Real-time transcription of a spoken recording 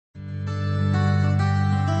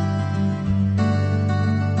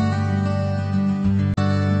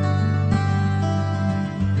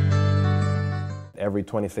every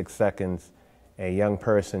 26 seconds, a young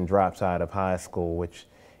person drops out of high school, which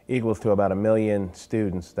equals to about 1 million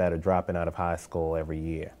students that are dropping out of high school every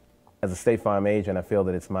year. As a State Farm agent, I feel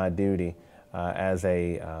that it's my duty as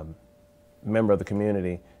a member of the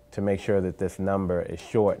community to make sure that this number is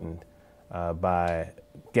shortened by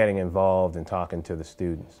getting involved and talking to the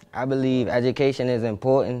students. I believe education is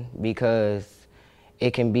important because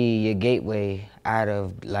it can be your gateway out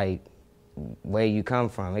of like where you come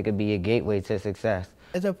from. It could be your gateway to success.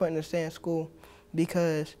 It's important to stay in school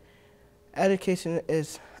because education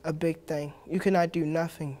is a big thing. You cannot do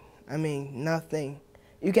nothing. I mean, nothing.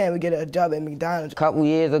 You can't even get a job at McDonald's. A couple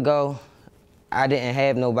years ago, I didn't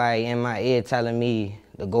have nobody in my ear telling me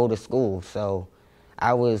to go to school. So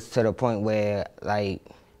I was to the point where, like,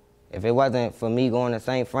 if it wasn't for me going to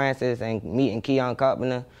St. Francis and meeting Keon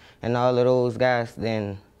Carpenter and all of those guys,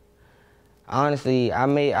 then honestly, I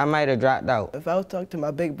might have dropped out. If I was talking to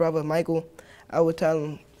my big brother, Michael, I would tell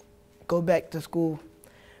him, go back to school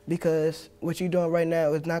because what you're doing right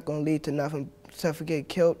now is not going to lead to nothing except for get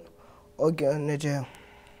killed or get in the jail.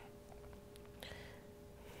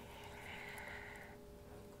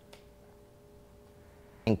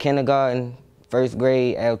 In kindergarten, first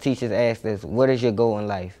grade, our teachers asked us, what is your goal in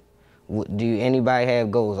life? Do anybody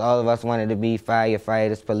have goals? All of us wanted to be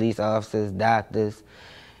firefighters, police officers, doctors,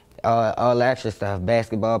 all that extra stuff,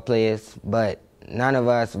 basketball players, but none of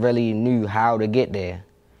us really knew how to get there.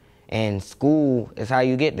 And school is how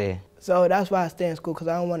you get there. So that's why I stay in school, because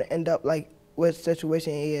I don't want to end up like what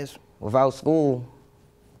situation it is. Without school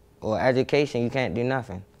or education, you can't do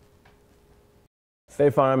nothing.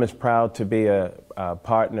 State Farm is proud to be a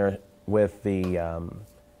partner with the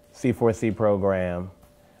C4C program,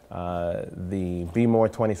 the Be More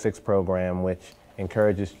 26 program, which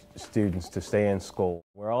encourages students to stay in school.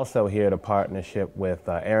 We're also here to partnership with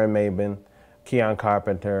Aaron Mabin, Keon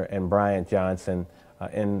Carpenter, and Bryant Johnson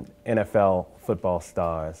in NFL football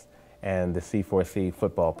stars and the C4C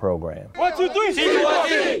football program. 1, 2, 3,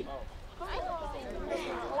 C4C!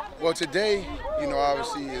 Well, today, you know,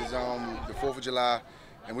 obviously is the 4th of July,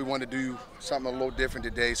 and we want to do something a little different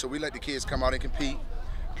today. So we let the kids come out and compete,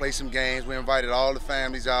 play some games. We invited all the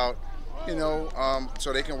families out, you know,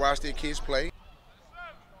 so they can watch their kids play.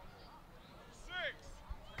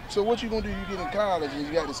 So what you gonna do? You get in college and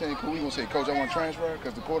you got the same coach. We gonna say, Coach, I want to transfer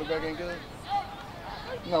because the quarterback ain't good?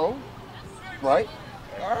 No, right?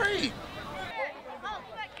 All right.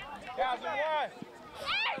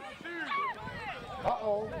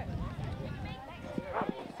 Uh-oh.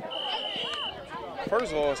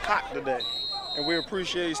 First of all, it's hot today, and we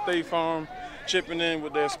appreciate State Farm chipping in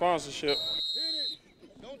with their sponsorship.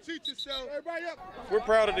 Don't cheat yourself. Everybody up. We're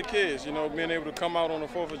proud of the kids, you know, being able to come out on the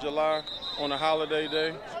 4th of July on a holiday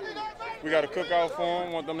day. We got a cookout for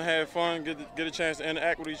them, want them to have fun, get a chance to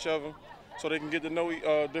interact with each other so they can get to know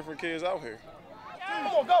different kids out here. Come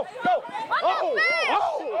on, go, go!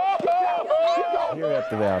 Here at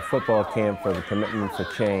the football camp for the Commitment for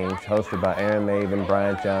Change, hosted by Aaron Mabin,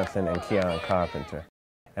 Brian Johnson, and Keon Carpenter.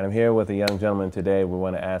 And I'm here with a young gentleman today. We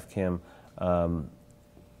want to ask him,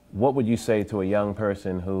 what would you say to a young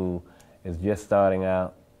person who is just starting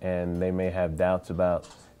out and they may have doubts about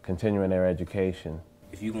continuing their education?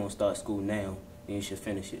 If you're going to start school now, then you should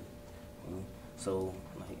finish it. So,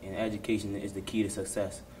 and education is the key to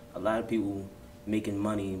success. A lot of people making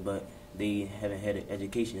money, but they haven't had an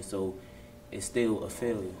education, so it's still a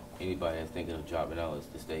failure. Anybody that's thinking of dropping out is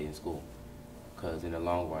to stay in school, because in the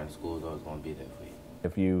long run, school is always going to be there for you.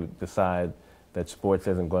 If you decide that sports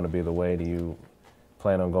isn't going to be the way, do you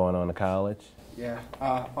plan on going on to college? Yeah,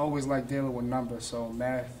 I always like dealing with numbers, so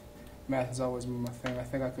math has always been my thing. I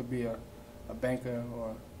think I could be a banker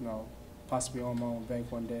or, you know, possibly own my own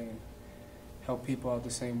bank one day and help people out the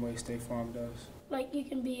same way State Farm does. Like you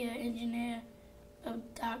can be an engineer, a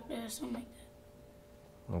doctor, or something like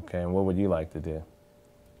that. Okay, and what would you like to do?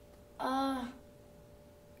 I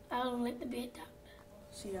would like to be a doctor.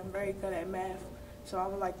 See, I'm very good at math, so I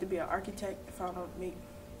would like to be an architect if I don't make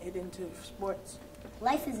it into sports.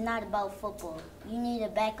 Life is not about football. You need a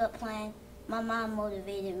backup plan. My mom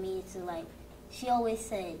motivated me to, like, she always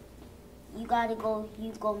said, you gotta go,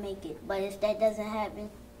 you go make it. But if that doesn't happen,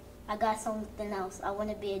 I got something else. I want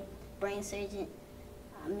to be a brain surgeon.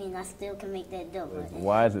 I mean, I still can make that dough.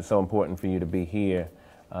 Why is it so important for you to be here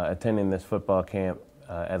attending this football camp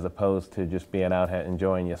as opposed to just being out here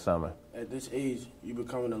enjoying your summer? At this age, you're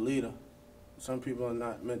becoming a leader. Some people are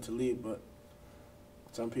not meant to lead, but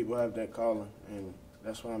some people have that calling, and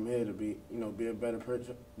that's why I'm here to be, you know, be a better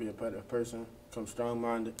person, become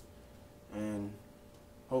strong-minded, and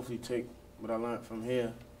hopefully take what I learned from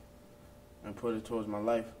here and put it towards my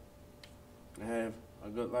life and have a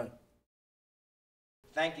good life.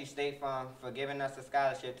 Thank you, State Farm, for giving us a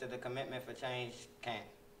scholarship to the Commitment for Change camp.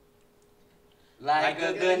 Like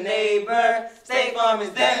a good neighbor, State Farm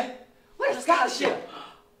is there. Where's the scholarship?